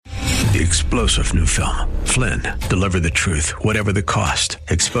The explosive new film, Flynn, deliver the truth, whatever the cost.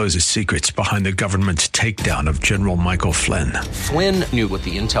 Exposes secrets behind the government's takedown of General Michael Flynn. Flynn knew what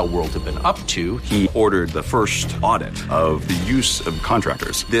the intel world had been up to. He ordered the first audit of the use of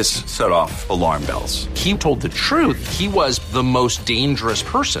contractors. This set off alarm bells. He told the truth. He was the most dangerous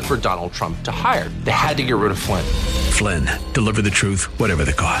person for Donald Trump to hire. They had to get rid of Flynn. Flynn, deliver the truth, whatever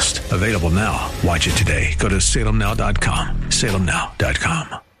the cost. Available now. Watch it today. Go to salemnow.com.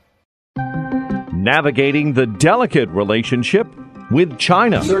 salemnow.com. Navigating the delicate relationship with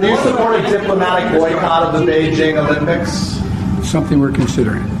China. Sir, do you support a diplomatic boycott of the Beijing Olympics? Something we're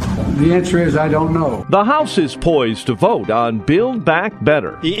considering. The answer is I don't know. The House is poised to vote on Build Back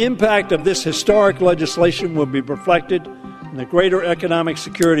Better. The impact of this historic legislation will be reflected in the greater economic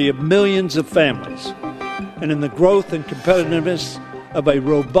security of millions of families and in the growth and competitiveness of a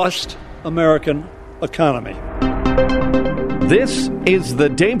robust American economy. This is the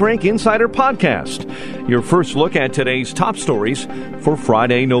Daybreak Insider Podcast, your first look at today's top stories for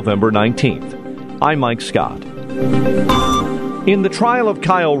Friday, November 19th. I'm Mike Scott. In the trial of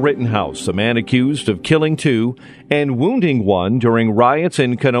Kyle Rittenhouse, a man accused of killing two and wounding one during riots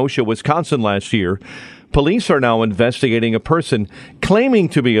in Kenosha, Wisconsin last year, police are now investigating a person claiming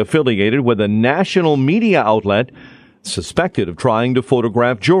to be affiliated with a national media outlet suspected of trying to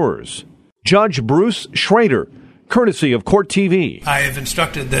photograph jurors. Judge Bruce Schrader, courtesy of Court TV. I have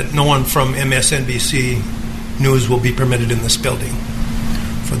instructed that no one from MSNBC News will be permitted in this building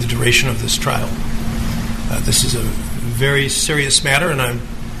for the duration of this trial. This is a very serious matter, and I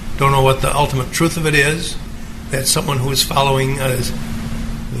don't know what the ultimate truth of it is. That someone who is following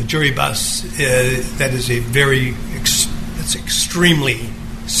the jury bus, that is that's extremely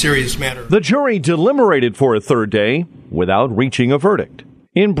serious matter. The jury deliberated for a third day without reaching a verdict.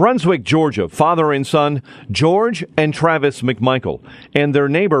 In Brunswick, Georgia, father and son George and Travis McMichael and their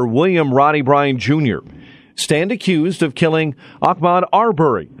neighbor William Roddy Bryan Jr. stand accused of killing Ahmaud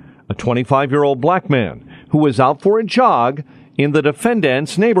Arbery, a 25-year-old black man who was out for a jog in the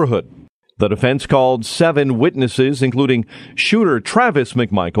defendant's neighborhood. The defense called 7 witnesses, including shooter Travis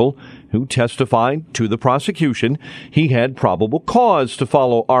McMichael, who testified to the prosecution he had probable cause to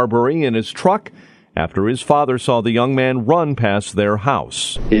follow Arbery in his truck after his father saw the young man run past their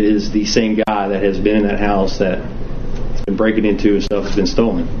house. It is the same guy that has been in that house that's been breaking into and stuff has been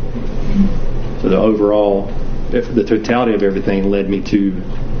stolen. So the totality of everything led me to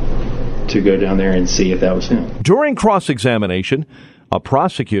go down there and see if that was him. During cross-examination, a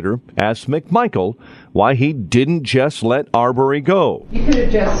prosecutor asked McMichael why he didn't just let Arbery go. You could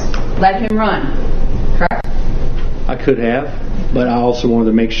have just let him run, correct? I could have, but I also wanted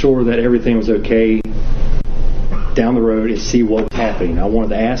to make sure that everything was okay down the road and see what was happening. I wanted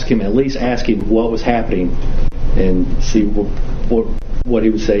to at least ask him what was happening and see what he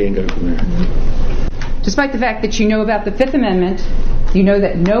would say and go from there. Despite the fact that you know about the Fifth Amendment, you know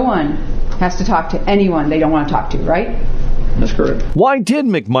that no one has to talk to anyone they don't want to talk to, right? That's correct. Why did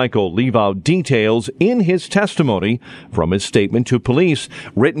McMichael leave out details in his testimony from his statement to police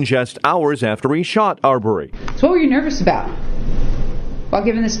written just hours after he shot Arbery? So what were you nervous about while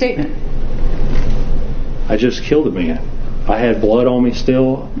giving this statement? I just killed a man. I had blood on me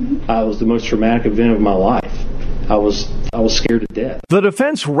still. It was the most traumatic event of my life. I was scared to death. The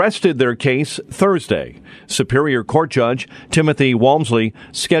defense rested their case Thursday. Superior Court Judge Timothy Walmsley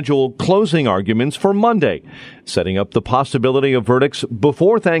scheduled closing arguments for Monday, setting up the possibility of verdicts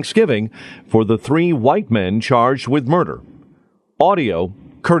before Thanksgiving for the 3 white men charged with murder. Audio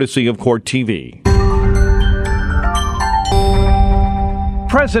courtesy of Court TV.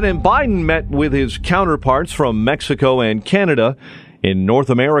 President Biden met with his counterparts from Mexico and Canada in North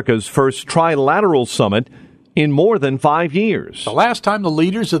America's first trilateral summit in more than 5 years. The last time the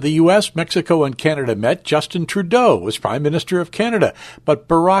leaders of the U.S., Mexico, and Canada met, Justin Trudeau was Prime Minister of Canada, but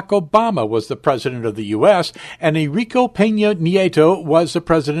Barack Obama was the President of the U.S., and Enrique Peña Nieto was the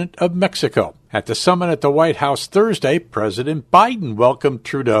President of Mexico. At the summit at the White House Thursday, President Biden welcomed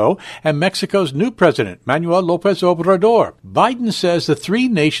Trudeau and Mexico's new president, Manuel López Obrador. Biden says the 3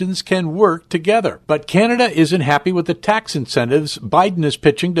 nations can work together, but Canada isn't happy with the tax incentives Biden is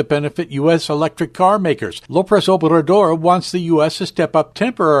pitching to benefit U.S. electric car makers. López Obrador wants the U.S. to step up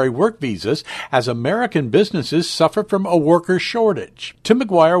temporary work visas as American businesses suffer from a worker shortage. Tim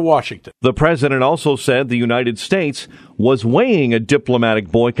McGuire, Washington. The president also said the United States was weighing a diplomatic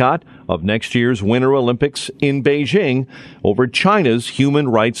boycott of next year's Winter Olympics in Beijing over China's human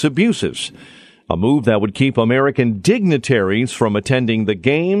rights abuses, a move that would keep American dignitaries from attending the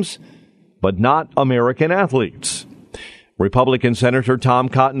games, but not American athletes. Republican Senator Tom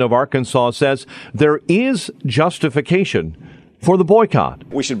Cotton of Arkansas says there is justification for the boycott.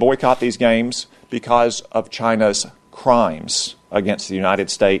 We should boycott these games because of China's crimes against the United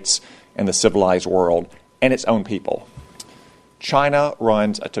States and the civilized world and its own people. China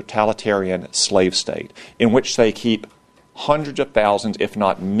runs a totalitarian slave state in which they keep hundreds of thousands, if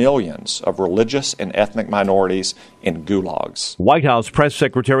not millions, of religious and ethnic minorities in gulags. White House Press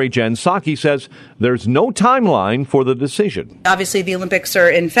Secretary Jen Psaki says there's no timeline for the decision. Obviously, the Olympics are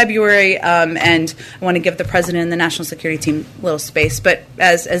in February, and I want to give the president and the national security team a little space. But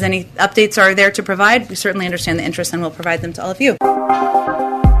as any updates are there to provide, we certainly understand the interest and will provide them to all of you.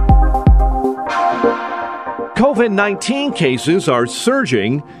 COVID-19 cases are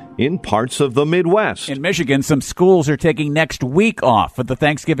surging in parts of the Midwest. In Michigan, some schools are taking next week off for the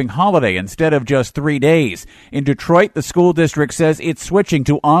Thanksgiving holiday instead of just 3 days. In Detroit, the school district says it's switching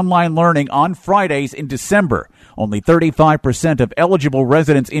to online learning on Fridays in December. Only 35% of eligible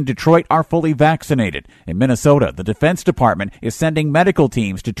residents in Detroit are fully vaccinated. In Minnesota, the Defense Department is sending medical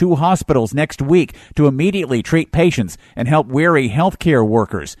teams to 2 hospitals next week to immediately treat patients and help weary healthcare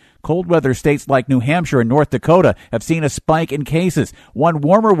workers. Cold weather states like New Hampshire and North Dakota have seen a spike in cases. One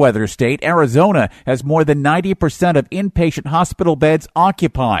warmer weather state, Arizona, has more than 90% of inpatient hospital beds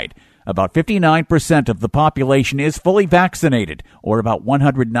occupied. About 59% of the population is fully vaccinated, or about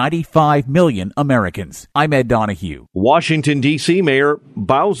 195 million Americans. I'm Ed Donahue. Washington, D.C. Mayor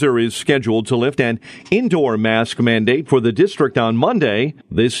Bowser is scheduled to lift an indoor mask mandate for the district on Monday.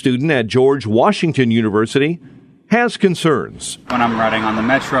 This student at George Washington University has concerns. When I'm riding on the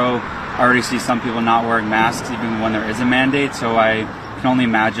metro, I already see some people not wearing masks even when there is a mandate, so I can only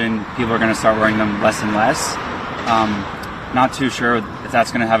imagine people are going to start wearing them less and less. Not too sure if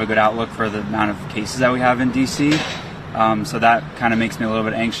that's going to have a good outlook for the amount of cases that we have in D.C., so that kind of makes me a little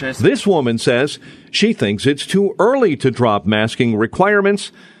bit anxious. This woman says she thinks it's too early to drop masking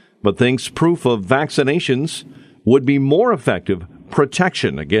requirements, but thinks proof of vaccinations would be more effective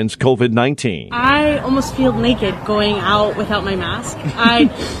protection against COVID-19. I almost feel naked going out without my mask. I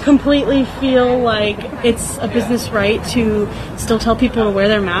completely feel like it's a business right to still tell people to wear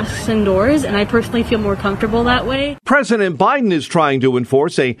their masks indoors, and I personally feel more comfortable that way. President Biden is trying to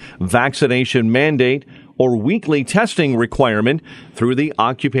enforce a vaccination mandate or weekly testing requirement through the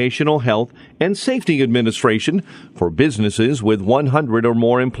Occupational Health and Safety Administration for businesses with 100 or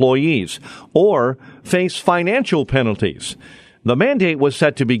more employees, or face financial penalties. The mandate was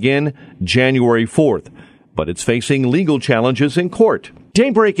set to begin January 4th, but it's facing legal challenges in court.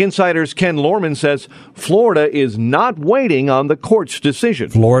 Daybreak Insider's Ken Lorman says Florida is not waiting on the court's decision.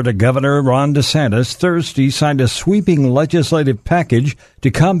 Florida Governor Ron DeSantis Thursday signed a sweeping legislative package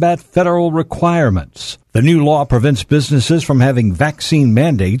to combat federal requirements. The new law prevents businesses from having vaccine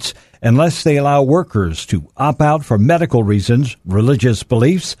mandates unless they allow workers to opt out for medical reasons, religious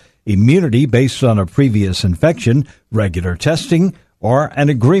beliefs, immunity based on a previous infection, regular testing, or an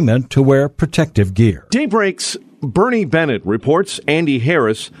agreement to wear protective gear. Daybreak's Bernie Bennett reports Andy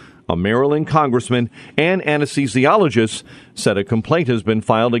Harris, a Maryland congressman and anesthesiologist, said a complaint has been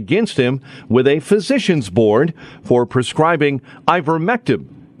filed against him with a physicians board for prescribing ivermectin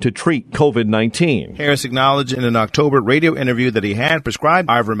to treat COVID-19. Harris acknowledged in an October radio interview that he had prescribed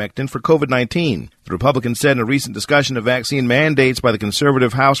ivermectin for COVID-19. The Republican said in a recent discussion of vaccine mandates by the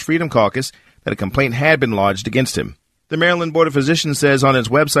conservative House Freedom Caucus that a complaint had been lodged against him. The Maryland Board of Physicians says on its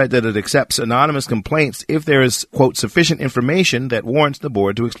website that it accepts anonymous complaints if there is, quote, sufficient information that warrants the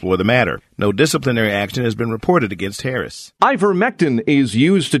board to explore the matter. No disciplinary action has been reported against Harris. Ivermectin is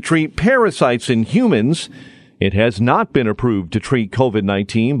used to treat parasites in humans. It has not been approved to treat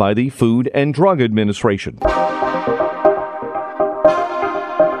COVID-19 by the Food and Drug Administration.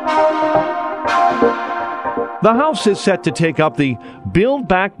 The House is set to take up the Build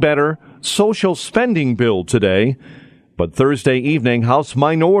Back Better social spending bill today. But Thursday evening, House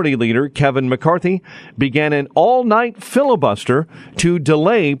Minority Leader Kevin McCarthy began an all-night filibuster to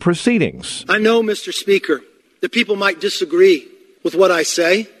delay proceedings. I know, Mr. Speaker, that people might disagree with what I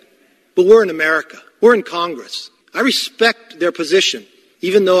say, but we're in America. We're in Congress. I respect their position,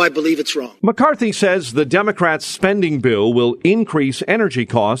 even though I believe it's wrong. McCarthy says the Democrats' spending bill will increase energy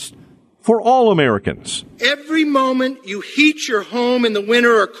costs for all Americans. Every moment you heat your home in the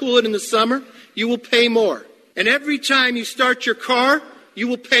winter or cool it in the summer, you will pay more. And every time you start your car, you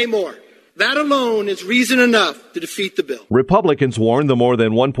will pay more. That alone is reason enough to defeat the bill. Republicans warn the more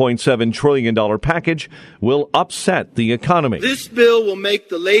than $1.7 trillion package will upset the economy. This bill will make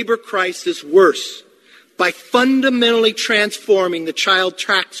the labor crisis worse by fundamentally transforming the child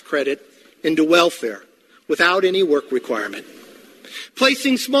tax credit into welfare without any work requirement,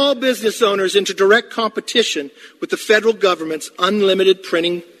 placing small business owners into direct competition with the federal government's unlimited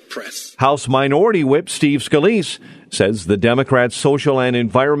printing press. House Minority Whip Steve Scalise says the Democrats' social and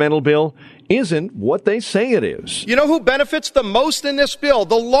environmental bill isn't what they say it is. You know who benefits the most in this bill?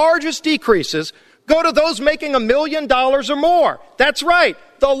 The largest decreases go to those making $1 million or more. That's right.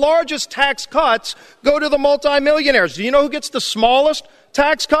 The largest tax cuts go to the multimillionaires. Do you know who gets the smallest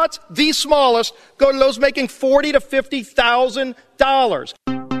tax cuts? The smallest go to those making $40,000 to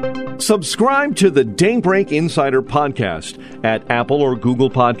 $50,000. Subscribe to the Daybreak Insider podcast at Apple or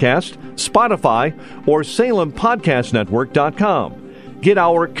Google Podcast, Spotify, or SalemPodcastNetwork.com. Get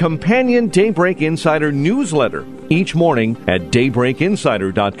our companion Daybreak Insider newsletter each morning at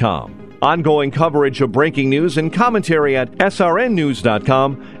DaybreakInsider.com. Ongoing coverage of breaking news and commentary at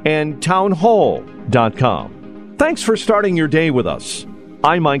SRNnews.com and TownHall.com. Thanks for starting your day with us.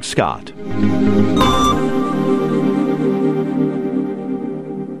 I'm Mike Scott.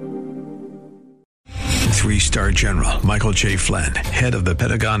 3-star General Michael J. Flynn, head of the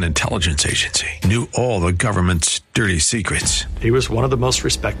Pentagon Intelligence Agency, knew all the government's dirty secrets. He was one of the most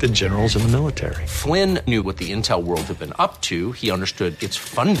respected generals in the military. Flynn knew what the intel world had been up to. He understood its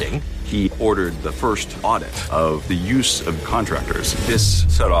funding. He ordered the first audit of the use of contractors. This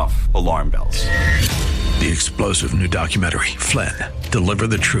set off alarm bells. The explosive new documentary, Flynn, Deliver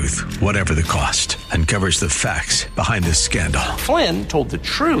the Truth, Whatever the Cost, uncovers the facts behind this scandal. Flynn told the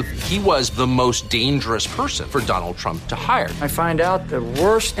truth. He was the most dangerous person for Donald Trump to hire. I find out the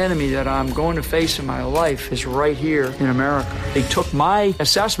worst enemy that I'm going to face in my life is right here in America. They took my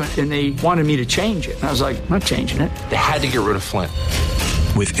assessment and they wanted me to change it. And I was like, I'm not changing it. They had to get rid of Flynn.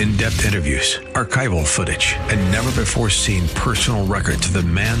 With in-depth interviews, archival footage, and never-before-seen personal records of the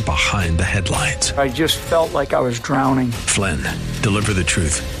man behind the headlines. I just felt like I was drowning. Flynn, Deliver the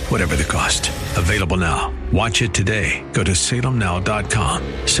Truth, Whatever the Cost. Available now. Watch it today. Go to salemnow.com.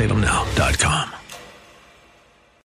 salemnow.com.